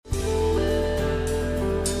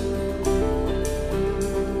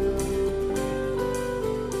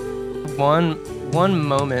one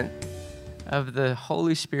moment of the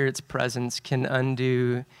Holy Spirit's presence can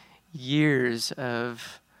undo years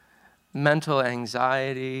of mental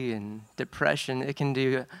anxiety and depression. It can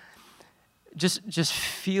do just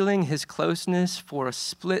feeling his closeness for a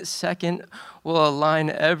split second will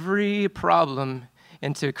align every problem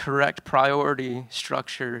into correct priority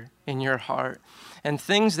structure in your heart. And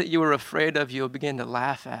things that you were afraid of, you'll begin to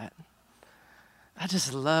laugh at. I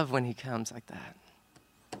just love when he comes like that.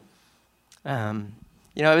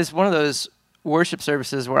 It was one of those worship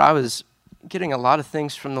services where I was getting a lot of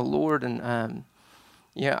things from the Lord. And,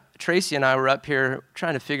 Tracy and I were up here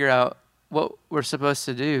trying to figure out what we're supposed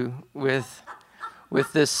to do with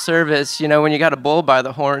this service. You know, when you got a bull by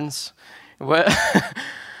the horns. What?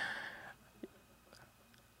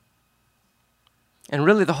 And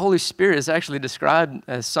really, the Holy Spirit is actually described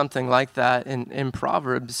as something like that in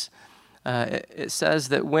Proverbs. It says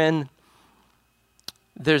that when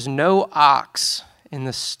there's no ox in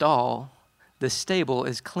the stall, the stable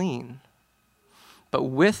is clean. But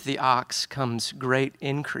with the ox comes great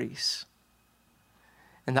increase.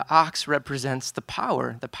 And the ox represents the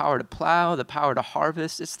power to plow, the power to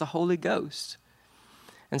harvest. It's the Holy Ghost.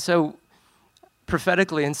 And so,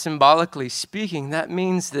 prophetically and symbolically speaking, that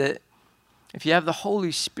means that if you have the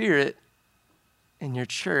Holy Spirit in your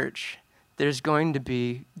church, there's going to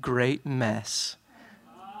be great mess.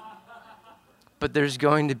 But there's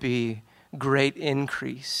going to be great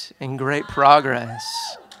increase and great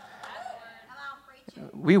progress.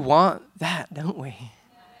 We want that, don't we?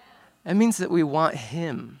 That means that we want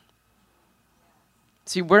him.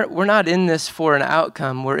 See, we're not in this for an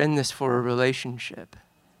outcome. We're in this for a relationship.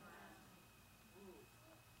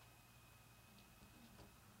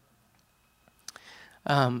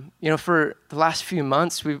 For the last few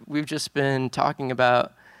months, we've just been talking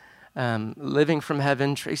about living from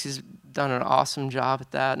heaven. Tracy's done an awesome job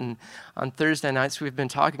at that. And on Thursday nights, we've been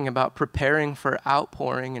talking about preparing for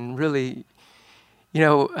outpouring. And really,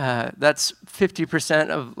 that's 50%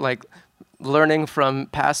 of like learning from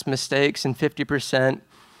past mistakes and 50%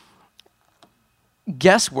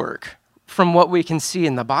 guesswork from what we can see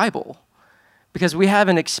in the Bible. Because we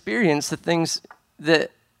haven't experienced the things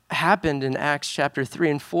that happened in Acts chapter 3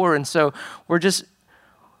 and 4. And so we're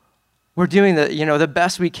doing the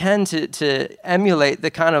best we can to emulate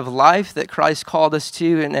the kind of life that Christ called us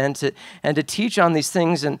to and to teach on these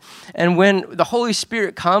things. And when the Holy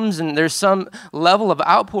Spirit comes and there's some level of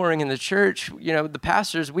outpouring in the church, the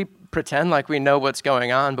pastors, we pretend like we know what's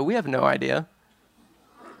going on, but we have no idea.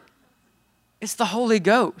 It's the Holy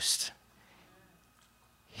Ghost.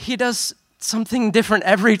 He does something different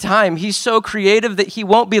every time. He's so creative that he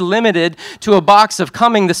won't be limited to a box of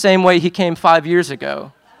coming the same way he came 5 years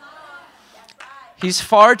ago. He's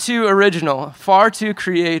far too original, far too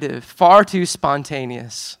creative, far too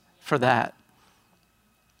spontaneous for that.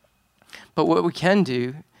 But what we can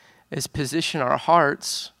do is position our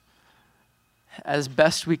hearts as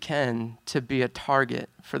best we can to be a target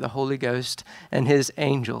for the Holy Ghost and his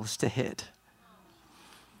angels to hit.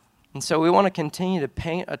 And so we want to continue to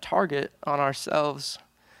paint a target on ourselves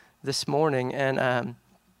this morning. And,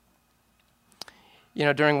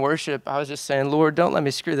 during worship, I was just saying, Lord, don't let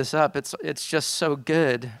me screw this up. It's just so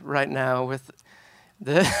good right now with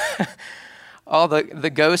all the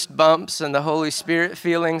ghost bumps and the Holy Spirit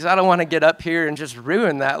feelings. I don't want to get up here and just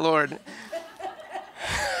ruin that, Lord.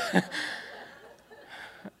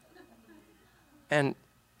 And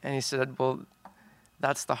he said, well,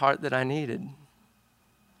 that's the heart that I needed.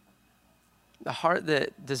 The heart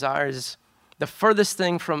that desires, the furthest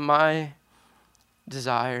thing from my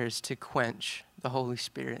desires to quench the Holy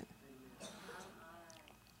Spirit.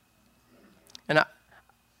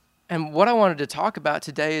 And what I wanted to talk about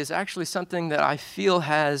today is actually something that I feel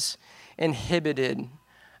has inhibited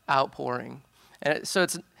outpouring. And so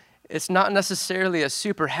it's not necessarily a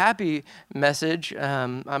super happy message.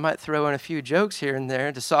 I might throw in a few jokes here and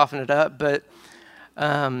there to soften it up, but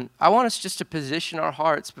I want us just to position our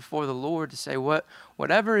hearts before the Lord to say,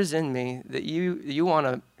 whatever is in me that you want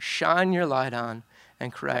to shine your light on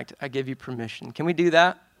and correct, I give you permission. Can we do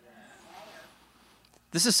that?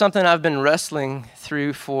 This is something I've been wrestling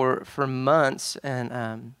through for months,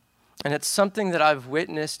 and it's something that I've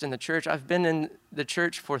witnessed in the church. I've been in the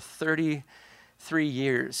church for 33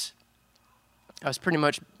 years. I was pretty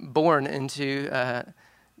much born into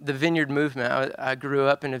the Vineyard movement. I grew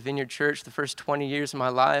up in a Vineyard church the first 20 years of my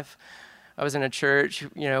life. I was in a church,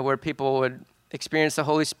 where people would experience the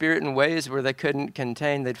Holy Spirit in ways where they couldn't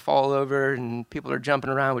contain. They'd fall over, and people are jumping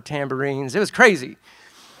around with tambourines. It was crazy.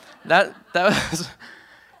 It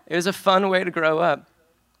was a fun way to grow up.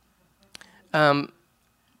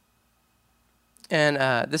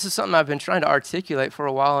 And this is something I've been trying to articulate for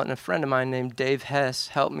a while, and a friend of mine named Dave Hess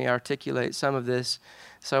helped me articulate some of this.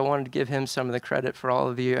 So I wanted to give him some of the credit for all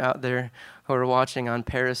of you out there who are watching on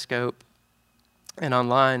Periscope and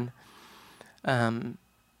online.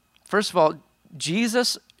 First of all,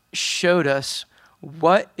 Jesus showed us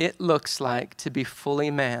what it looks like to be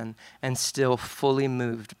fully man and still fully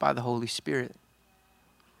moved by the Holy Spirit.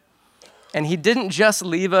 And he didn't just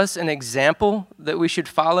leave us an example that we should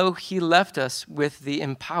follow. He left us with the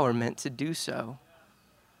empowerment to do so.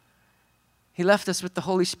 He left us with the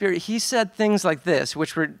Holy Spirit. He said things like this,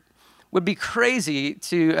 which would be crazy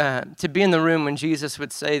to be in the room when Jesus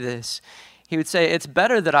would say this. He would say, "It's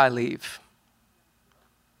better that I leave.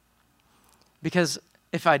 Because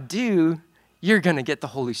if I do, you're going to get the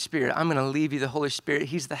Holy Spirit. I'm going to leave you the Holy Spirit.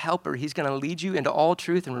 He's the helper. He's going to lead you into all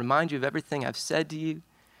truth and remind you of everything I've said to you."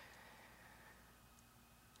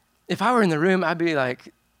 If I were in the room, I'd be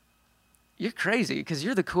like, "You're crazy because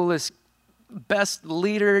you're the coolest, best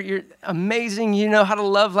leader. You're amazing. You know how to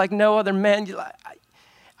love like no other man."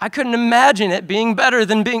 I couldn't imagine it being better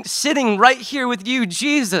than sitting right here with you,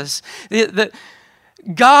 Jesus, the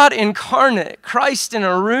God incarnate, Christ in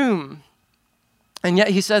a room. And yet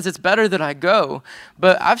he says it's better that I go.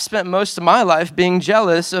 But I've spent most of my life being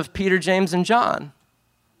jealous of Peter, James, and John.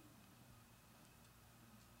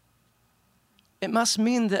 It must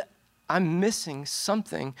mean that I'm missing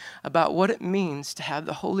something about what it means to have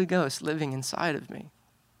the Holy Ghost living inside of me.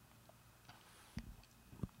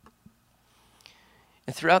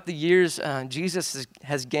 And throughout the years, Jesus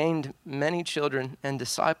has gained many children and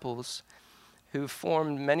disciples who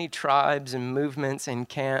formed many tribes and movements and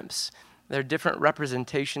camps. They're different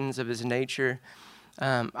representations of his nature.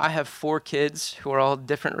 I have 4 kids who are all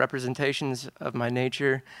different representations of my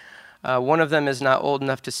nature. One of them is not old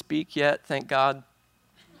enough to speak yet, thank God.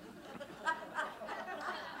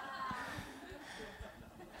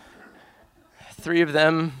 3 of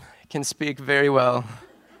them can speak very well.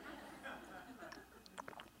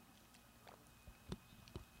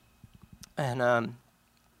 And,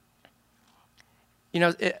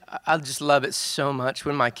 I just love it so much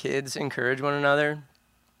when my kids encourage one another.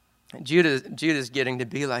 Judah's getting to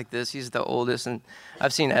be like this. He's the oldest, and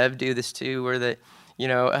I've seen Ev do this too, where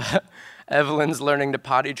Evelyn's learning to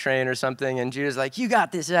potty train or something, and Judah's like, "You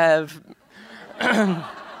got this, Ev."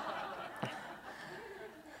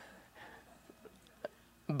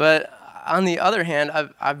 But on the other hand,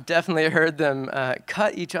 I've definitely heard them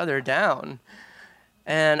cut each other down.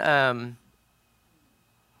 And,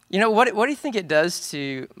 what do you think it does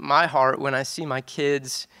to my heart when I see my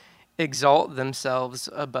kids exalt themselves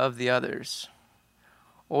above the others?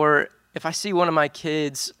 Or if I see one of my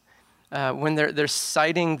kids, when they're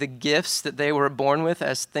citing the gifts that they were born with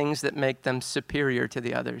as things that make them superior to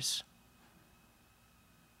the others.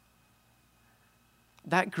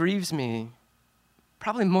 That grieves me.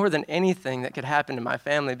 Probably more than anything that could happen to my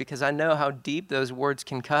family, because I know how deep those words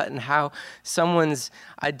can cut and how someone's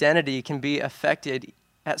identity can be affected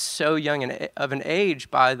at so young of an age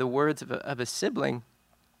by the words of a sibling.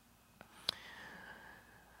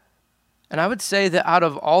 And I would say that out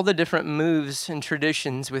of all the different moves and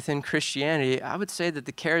traditions within Christianity, I would say that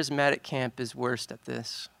the charismatic camp is worst at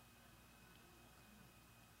this.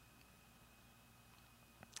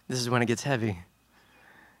 This is when it gets heavy.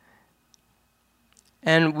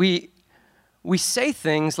 And we say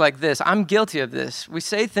things like this. I'm guilty of this. We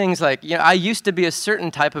say things like, I used to be a certain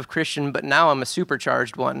type of Christian, but now I'm a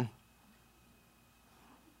supercharged one.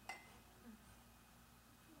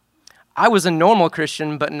 I was a normal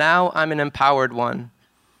Christian, but now I'm an empowered one.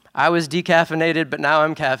 I was decaffeinated, but now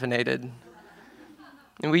I'm caffeinated.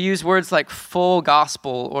 And we use words like full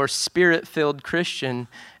gospel or spirit-filled Christian,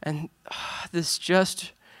 and this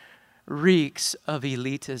just reeks of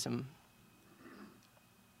elitism.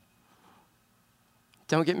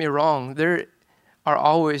 Don't get me wrong, there are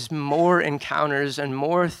always more encounters and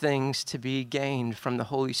more things to be gained from the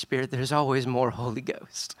Holy Spirit. There's always more Holy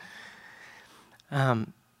Ghost.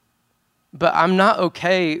 But I'm not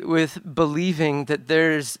okay with believing that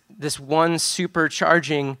there's this one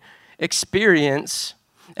supercharging experience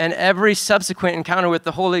and every subsequent encounter with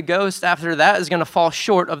the Holy Ghost after that is going to fall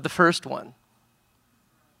short of the first one.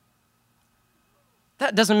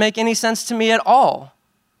 That doesn't make any sense to me at all.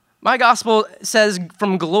 My gospel says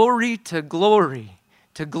from glory to glory,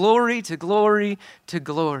 to glory to glory to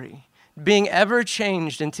glory, being ever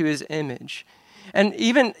changed into his image. And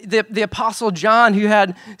even the Apostle John, who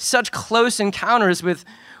had such close encounters with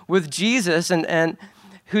Jesus and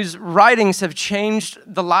whose writings have changed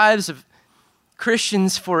the lives of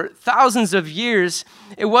Christians for thousands of years,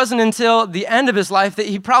 it wasn't until the end of his life that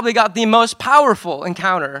he probably got the most powerful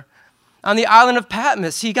encounter On the island of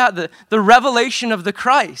Patmos, he got the revelation of the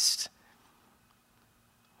Christ.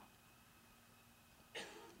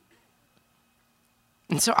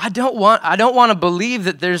 And so I don't want to believe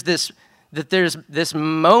that there's this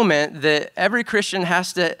moment that every Christian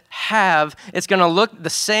has to have. It's going to look the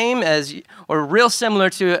same as or real similar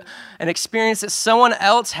to an experience that someone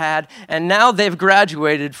else had, and now they've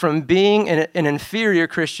graduated from being an inferior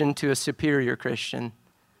Christian to a superior Christian.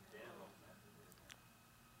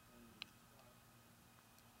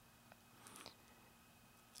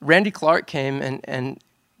 Randy Clark came and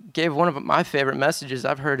gave one of my favorite messages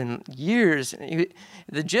I've heard in years.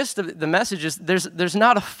 The gist of the message is there's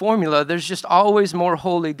not a formula. There's just always more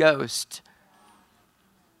Holy Ghost.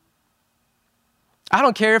 I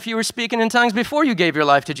don't care if you were speaking in tongues before you gave your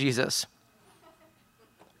life to Jesus.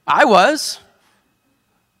 I was.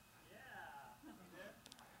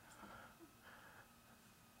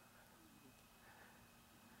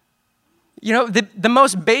 You know, the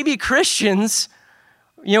most baby Christians,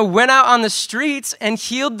 went out on the streets and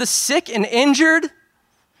healed the sick and injured,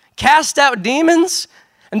 cast out demons,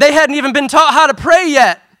 and they hadn't even been taught how to pray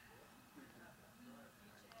yet.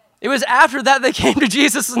 It was after that they came to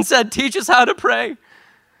Jesus and said, "Teach us how to pray."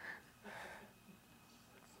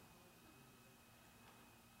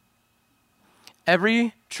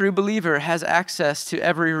 Every true believer has access to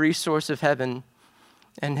every resource of heaven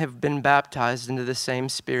and have been baptized into the same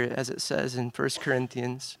Spirit, as it says in 1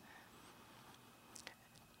 Corinthians.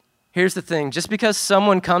 Here's the thing, just because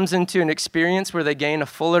someone comes into an experience where they gain a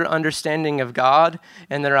fuller understanding of God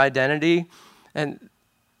and their identity, and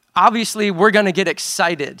obviously we're going to get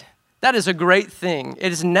excited. That is a great thing.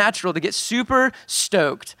 It is natural to get super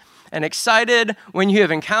stoked and excited when you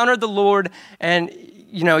have encountered the Lord and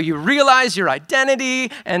you realize your identity,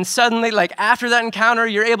 and suddenly, like after that encounter,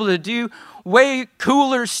 you're able to do way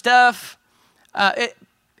cooler stuff.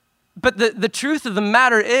 But the truth of the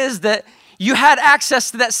matter is that you had access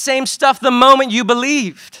to that same stuff the moment you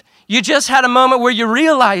believed. You just had a moment where you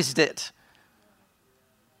realized it.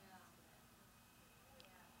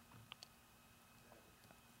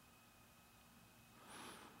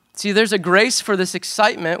 See, there's a grace for this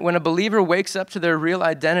excitement when a believer wakes up to their real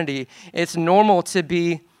identity. It's normal to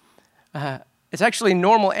be, it's actually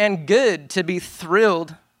normal and good to be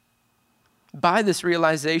thrilled by this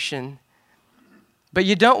realization. But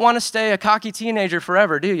you don't want to stay a cocky teenager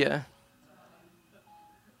forever, do you?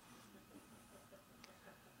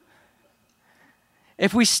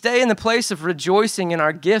 If we stay in the place of rejoicing in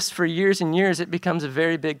our gifts for years and years, it becomes a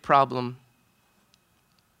very big problem.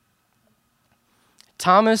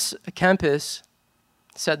 Thomas à Kempis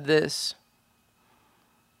said this: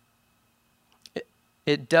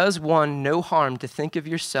 "It does one no harm to think of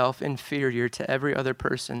yourself inferior to every other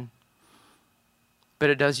person, but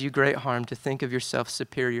it does you great harm to think of yourself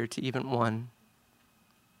superior to even one."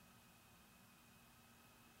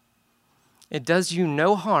 It does you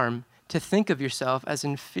no harm to think of yourself as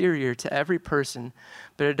inferior to every person,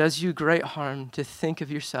 but it does you great harm to think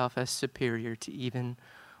of yourself as superior to even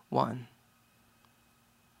one.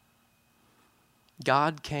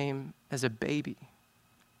 God came as a baby.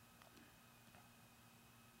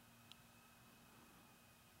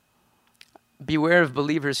 Beware of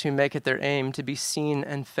believers who make it their aim to be seen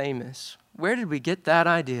and famous. Where did we get that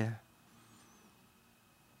idea?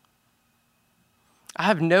 I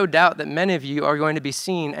have no doubt that many of you are going to be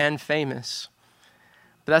seen and famous.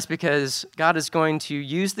 But that's because God is going to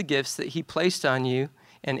use the gifts that He placed on you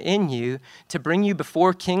and in you to bring you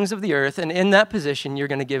before kings of the earth. And in that position, you're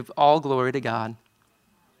going to give all glory to God.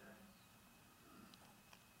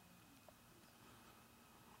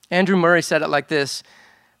 Andrew Murray said it like this.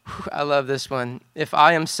 I love this one. "If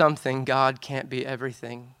I am something, God can't be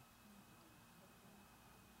everything."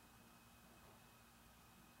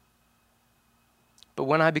 But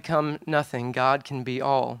when I become nothing, God can be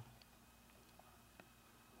all.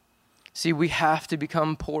 See, we have to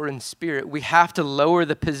become poor in spirit. We have to lower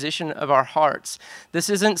the position of our hearts. This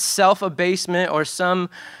isn't self-abasement or some,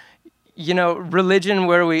 religion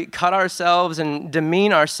where we cut ourselves and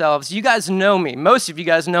demean ourselves. You guys know me. Most of you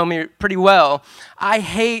guys know me pretty well. I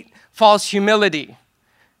hate false humility.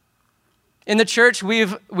 In the church,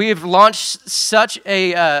 we've launched such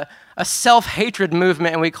a self-hatred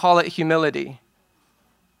movement, and we call it humility.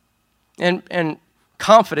 And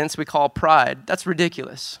confidence we call pride. That's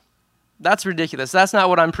ridiculous. That's ridiculous. That's not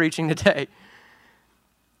what I'm preaching today.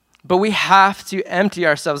 But we have to empty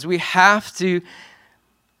ourselves. We have to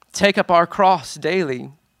take up our cross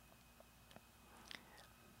daily.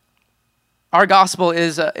 Our gospel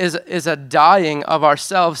is a dying of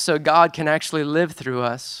ourselves so God can actually live through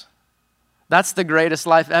us. That's the greatest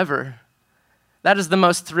life ever. That is the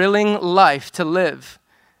most thrilling life to live.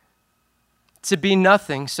 To be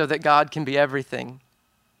nothing so that God can be everything.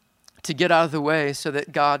 To get out of the way so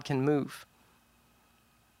that God can move.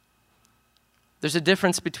 There's a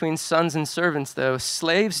difference between sons and servants, though.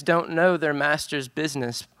 Slaves don't know their master's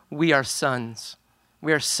business. We are sons.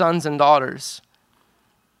 We are sons and daughters.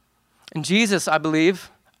 And Jesus, I believe,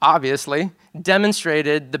 obviously,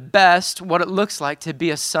 demonstrated the best what it looks like to be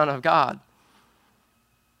a son of God.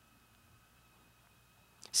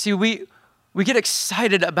 See, we get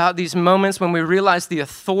excited about these moments when we realize the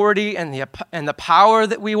authority and the power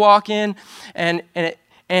that we walk in, and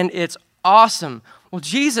it's awesome. Well,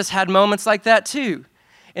 Jesus had moments like that too.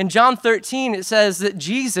 In John 13, it says that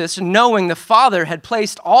Jesus, knowing the Father had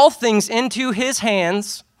placed all things into his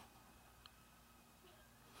hands,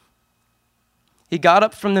 he got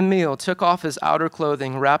up from the meal, took off his outer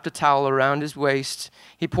clothing, wrapped a towel around his waist.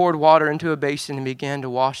 He poured water into a basin and began to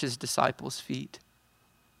wash his disciples' feet.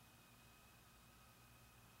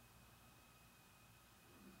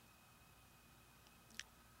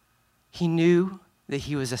 He knew that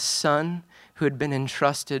he was a son who had been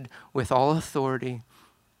entrusted with all authority,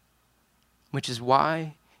 which is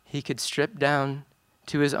why he could strip down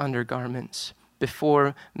to his undergarments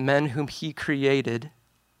before men whom he created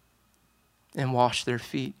and wash their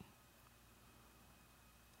feet.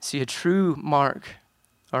 See, a true mark,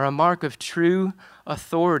 or a mark of true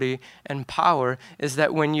authority and power, is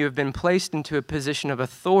that when you have been placed into a position of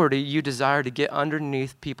authority, you desire to get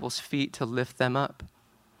underneath people's feet to lift them up.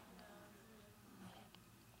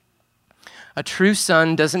 A true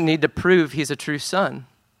son doesn't need to prove he's a true son.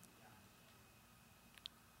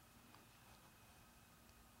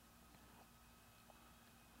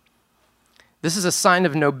 This is a sign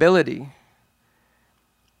of nobility.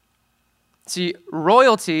 See,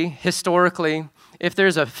 royalty, historically, if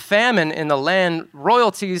there's a famine in the land,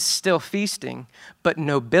 royalty is still feasting, but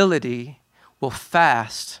nobility will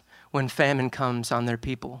fast when famine comes on their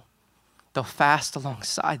people. They'll fast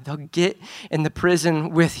alongside. They'll get in the prison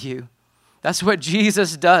with you. That's what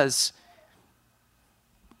Jesus does.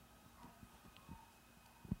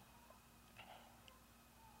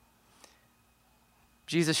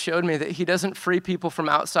 Jesus showed me that he doesn't free people from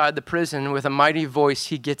outside the prison with a mighty voice.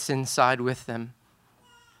 He gets inside with them,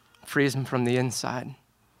 frees them from the inside.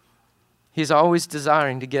 He's always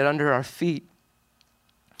desiring to get under our feet.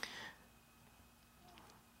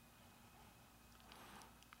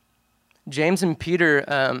 James and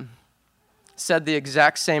Peter said the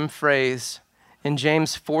exact same phrase in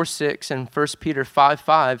James 4:6 and 1 Peter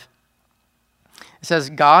 5:5. It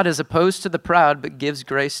says, God is opposed to the proud, but gives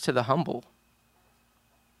grace to the humble.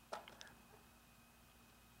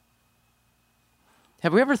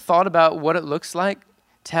 Have we ever thought about what it looks like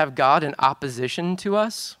to have God in opposition to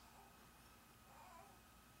us?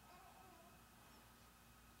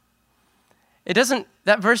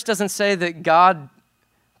 That verse doesn't say that God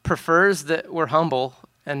prefers that we're humble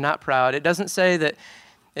and not proud. It doesn't say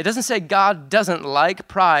God doesn't like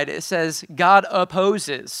pride. It says God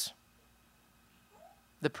opposes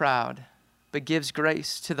the proud, but gives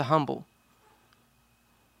grace to the humble.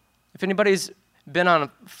 If anybody's been on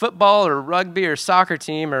a football or rugby or soccer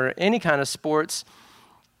team or any kind of sports,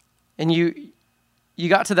 and you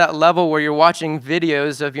got to that level where you're watching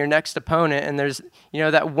videos of your next opponent, and there's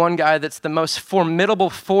that one guy that's the most formidable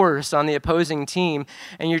force on the opposing team,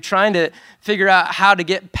 and you're trying to figure out how to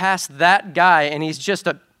get past that guy, and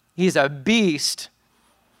he's a beast,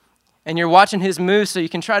 and you're watching his moves so you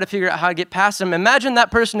can try to figure out how to get past him. Imagine that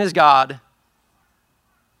person is God.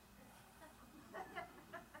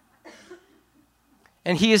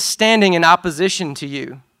 And he is standing in opposition to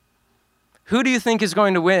you. Who do you think is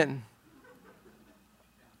going to win?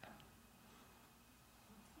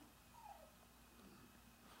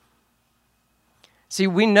 See,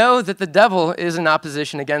 we know that the devil is in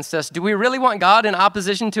opposition against us. Do we really want God in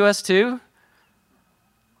opposition to us too?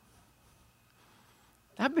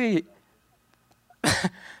 That'd be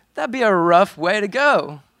a rough way to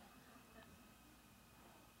go.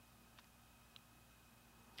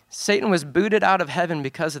 Satan was booted out of heaven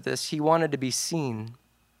because of this. He wanted to be seen.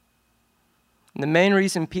 And the main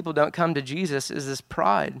reason people don't come to Jesus is this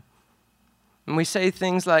pride. And we say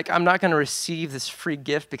things like, I'm not going to receive this free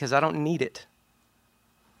gift because I don't need it.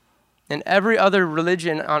 And every other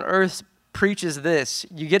religion on earth preaches this.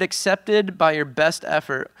 You get accepted by your best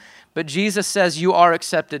effort. But Jesus says you are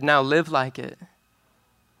accepted. Now live like it.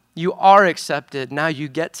 You are accepted. Now you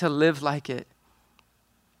get to live like it.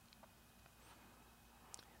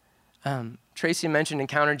 Tracy mentioned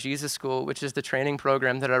Encounter Jesus School, which is the training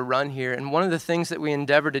program that I run here. And one of the things that we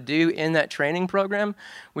endeavor to do in that training program,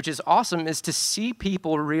 which is awesome, is to see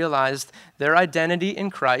people realize their identity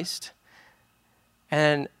in Christ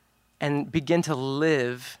and begin to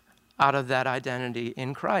live out of that identity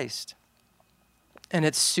in Christ. And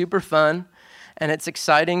it's super fun, and it's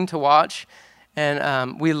exciting to watch.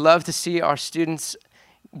 And we love to see our students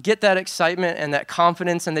get that excitement and that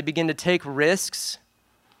confidence, and they begin to take risks.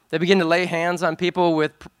 They begin to lay hands on people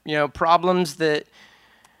with, problems that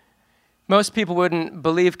most people wouldn't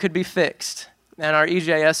believe could be fixed. And our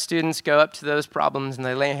EJS students go up to those problems and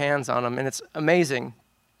they lay hands on them, and it's amazing.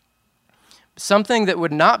 Something that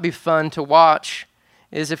would not be fun to watch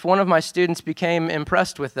is if one of my students became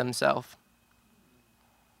impressed with themselves.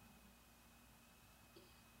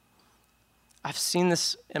 I've seen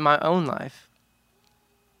this in my own life.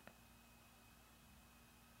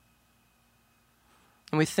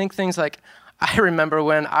 And we think things like, I remember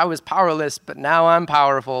when I was powerless, but now I'm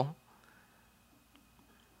powerful.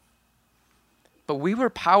 But we were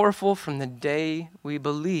powerful from the day we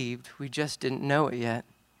believed. We just didn't know it yet.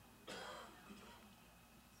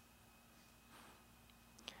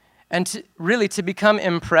 And to become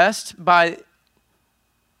impressed by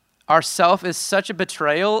ourself is such a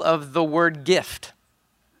betrayal of the word gift.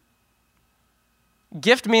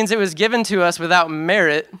 Gift means it was given to us without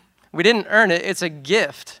merit. We didn't earn it. It's a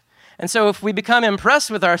gift. And so if we become impressed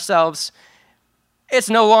with ourselves, it's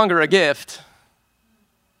no longer a gift.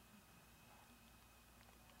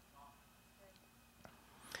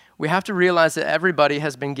 We have to realize that everybody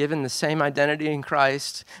has been given the same identity in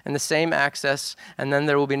Christ and the same access, and then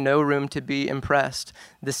there will be no room to be impressed.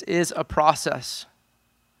 This is a process.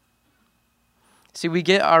 See, we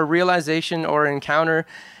get our realization or encounter,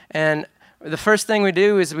 and the first thing we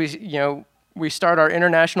do is we start our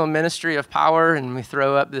international ministry of power, and we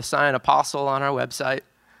throw up the sign apostle on our website.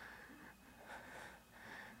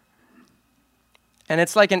 And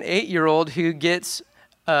it's like an 8-year-old who gets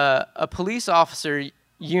a police officer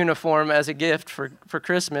uniform as a gift for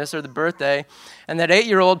Christmas or the birthday, and that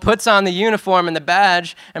 8-year-old puts on the uniform and the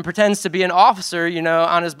badge and pretends to be an officer,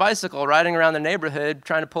 on his bicycle, riding around the neighborhood,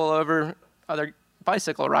 trying to pull over other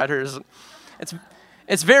bicycle riders.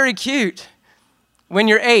 It's very cute when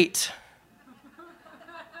you're 8.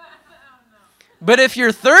 But if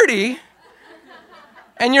you're 30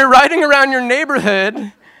 and you're riding around your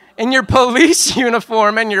neighborhood in your police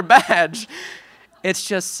uniform and your badge, it's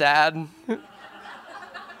just sad.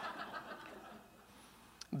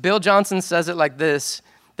 Bill Johnson says it like this: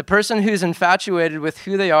 the person who's infatuated with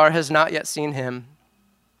who they are has not yet seen him.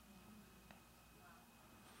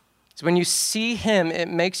 So when you see him, it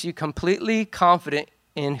makes you completely confident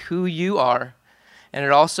in who you are, and it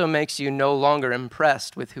also makes you no longer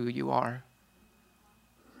impressed with who you are.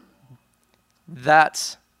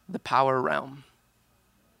 That's the power realm.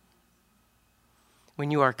 When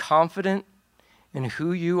you are confident in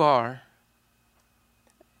who you are,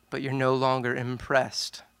 but you're no longer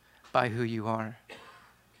impressed by who you are.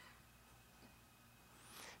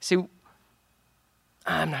 See,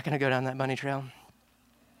 I'm not going to go down that bunny trail.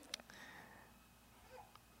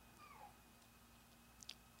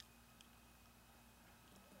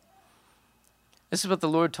 This is what the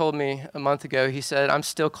Lord told me a month ago. He said, I'm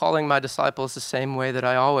still calling my disciples the same way that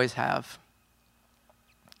I always have.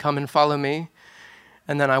 Come and follow me,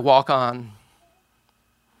 and then I walk on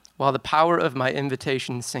while the power of my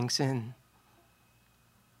invitation sinks in.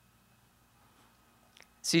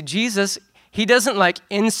 See, Jesus, he doesn't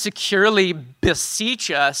insecurely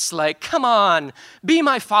beseech us come on, be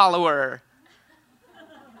my follower.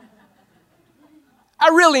 I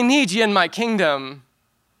really need you in my kingdom.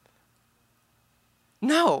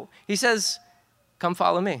 No, he says, come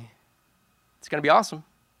follow me. It's going to be awesome.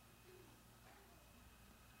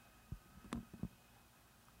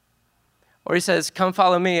 Or he says, come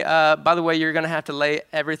follow me. By the way, you're going to have to lay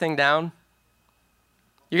everything down.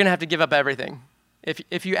 You're going to have to give up everything.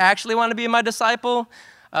 If you actually want to be my disciple,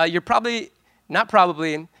 you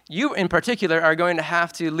in particular are going to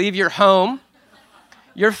have to leave your home,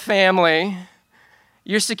 your family,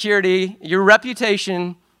 your security, your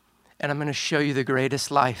reputation, and I'm going to show you the greatest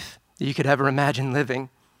life that you could ever imagine living.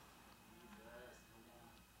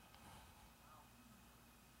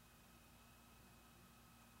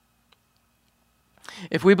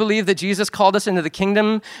 If we believe that Jesus called us into the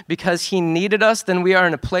kingdom because he needed us, then we are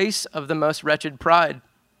in a place of the most wretched pride.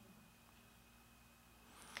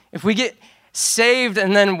 If we get saved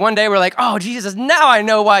and then one day we're like, oh, Jesus, now I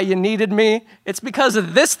know why you needed me. It's because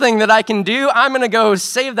of this thing that I can do. I'm going to go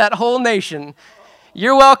save that whole nation.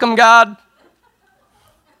 You're welcome, God.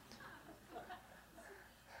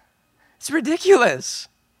 It's ridiculous.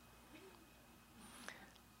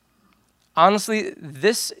 Honestly,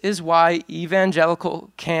 this is why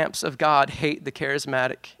evangelical camps of God hate the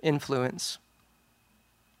charismatic influence.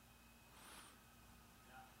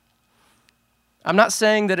 I'm not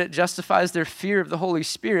saying that it justifies their fear of the Holy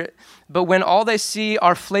Spirit, but when all they see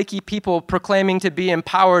are flaky people proclaiming to be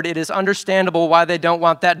empowered, it is understandable why they don't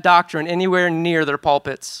want that doctrine anywhere near their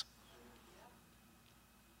pulpits.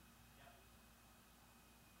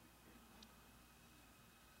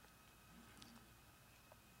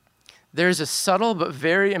 There's a subtle but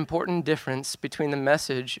very important difference between the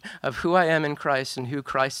message of who I am in Christ and who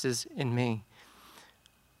Christ is in me.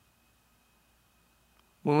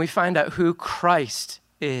 When we find out who Christ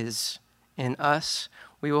is in us,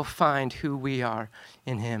 we will find who we are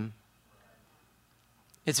in him.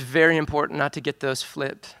 It's very important not to get those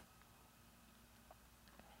flipped.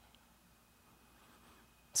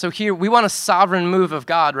 So here, we want a sovereign move of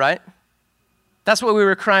God, right? That's what we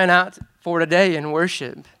were crying out for today in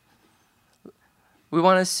worship. We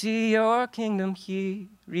want to see your kingdom here,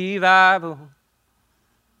 revival.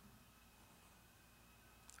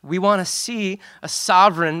 We want to see a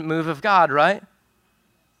sovereign move of God, right?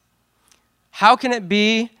 How can it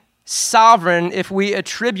be sovereign if we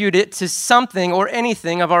attribute it to something or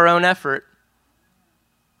anything of our own effort?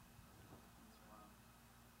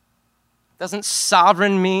 Doesn't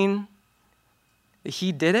sovereign mean that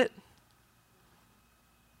he did it?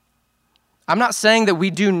 I'm not saying that we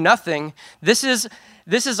do nothing. This is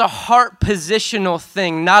a heart positional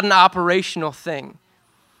thing, not an operational thing.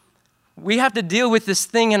 We have to deal with this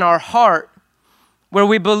thing in our heart where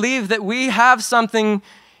we believe that we have something,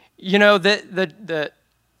 that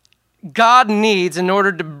God needs in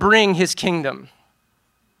order to bring his kingdom.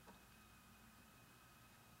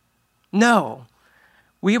 No,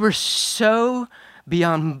 we were so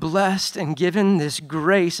beyond blessed and given this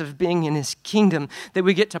grace of being in his kingdom that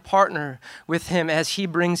we get to partner with him as he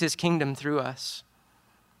brings his kingdom through us.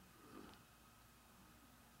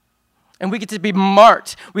 And we get to be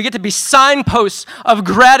marked. We get to be signposts of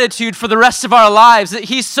gratitude for the rest of our lives that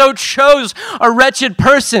he so chose a wretched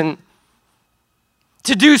person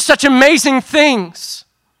to do such amazing things.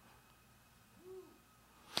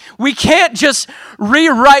 We can't just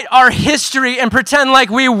rewrite our history and pretend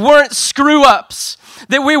like we weren't screw-ups,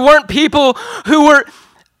 that we weren't people who were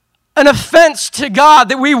an offense to God,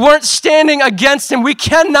 that we weren't standing against him. We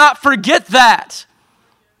cannot forget that.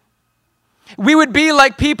 We would be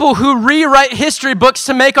like people who rewrite history books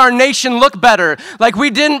to make our nation look better, like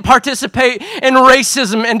we didn't participate in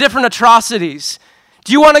racism and different atrocities.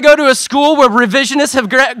 Do you want to go to a school where revisionists have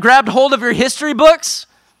grabbed hold of your history books?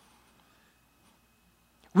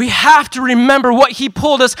 We have to remember what he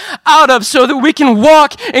pulled us out of so that we can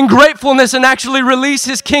walk in gratefulness and actually release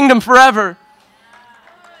his kingdom forever.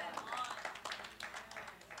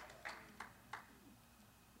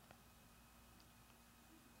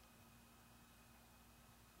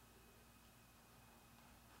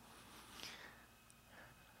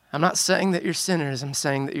 I'm not saying that you're sinners. I'm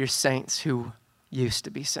saying that you're saints who used to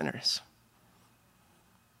be sinners.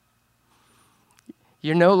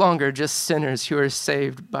 You're no longer just sinners who are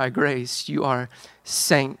saved by grace. You are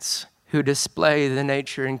saints who display the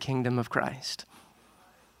nature and kingdom of Christ.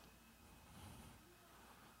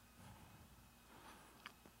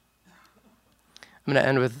 I'm going to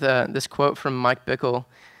end with this quote from Mike Bickle.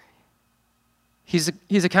 He's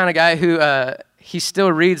the kind of guy who he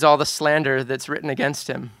still reads all the slander that's written against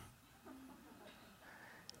him,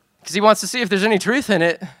 because he wants to see if there's any truth in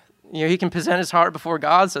it. He can present his heart before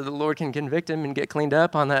God so the Lord can convict him and get cleaned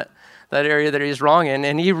up on that area that he's wrong in.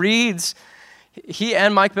 And he reads, he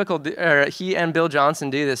and Bill Johnson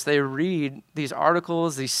do this. They read these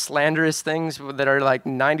articles, these slanderous things that are like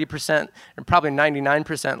 90% or probably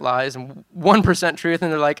 99% lies and 1% truth. And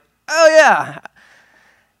they're like, oh yeah,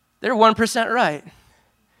 they're 1% right.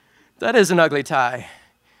 That is an ugly tie.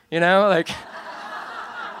 I'm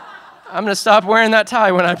going to stop wearing that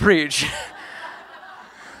tie when I preach.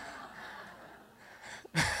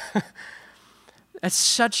 That's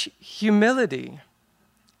such humility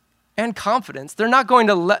and confidence. They're not going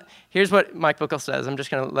to here's what Mike Bickle says. I'm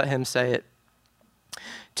just going to let him say it.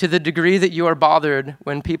 To the degree that you are bothered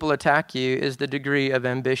when people attack you is the degree of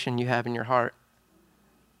ambition you have in your heart.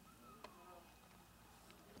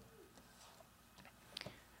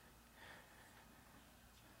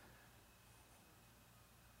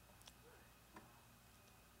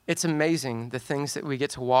 It's amazing the things that we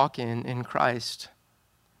get to walk in Christ.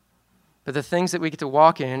 But the things that we get to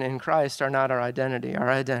walk in Christ are not our identity.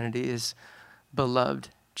 Our identity is beloved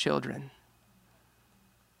children.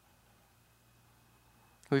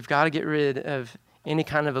 We've got to get rid of any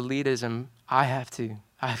kind of elitism.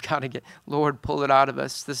 I've got to get, Lord, pull it out of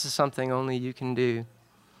us. This is something only you can do.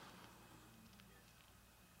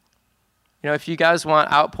 You know, if you guys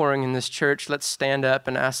want outpouring in this church, let's stand up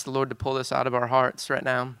and ask the Lord to pull this out of our hearts right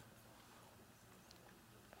now.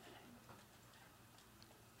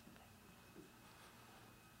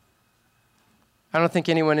 I don't think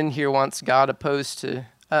anyone in here wants God opposed to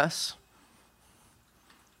us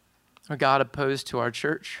or God opposed to our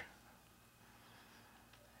church.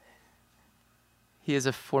 He is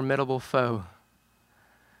a formidable foe.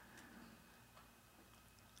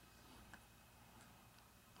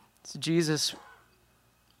 So Jesus,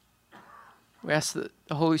 we ask that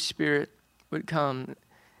the Holy Spirit would come,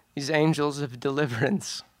 these angels of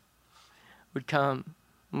deliverance would come,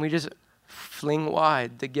 and we just fling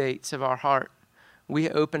wide the gates of our heart. We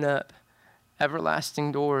open up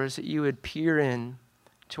everlasting doors that you would peer in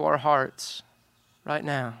to our hearts right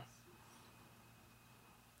now.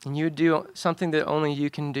 And you would do something that only you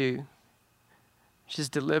can do, which is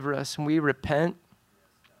deliver us. And we repent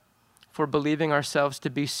for believing ourselves to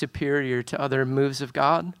be superior to other moves of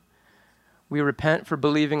God. We repent for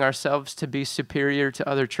believing ourselves to be superior to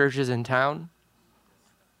other churches in town.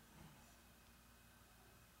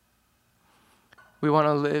 We want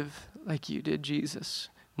to live like you did, Jesus,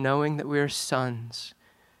 knowing that we are sons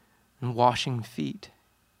and washing feet.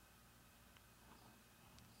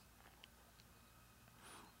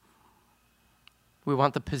 We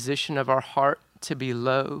want the position of our heart to be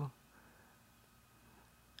low.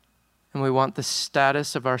 And we want the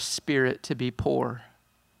status of our spirit to be poor.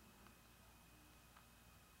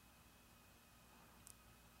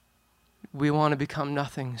 We want to become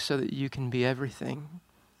nothing so that you can be everything.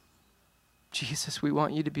 Jesus, we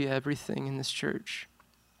want you to be everything in this church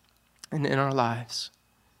and in our lives.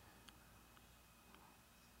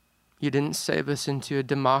 You didn't save us into a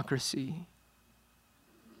democracy.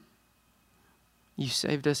 You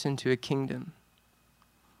saved us into a kingdom.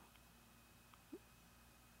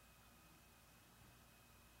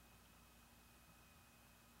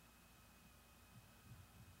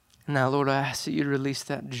 Now, Lord, I ask that you release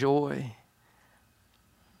that joy,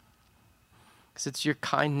 because it's your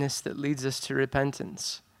kindness that leads us to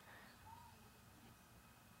repentance.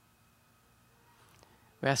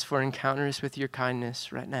 We ask for encounters with your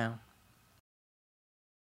kindness right now.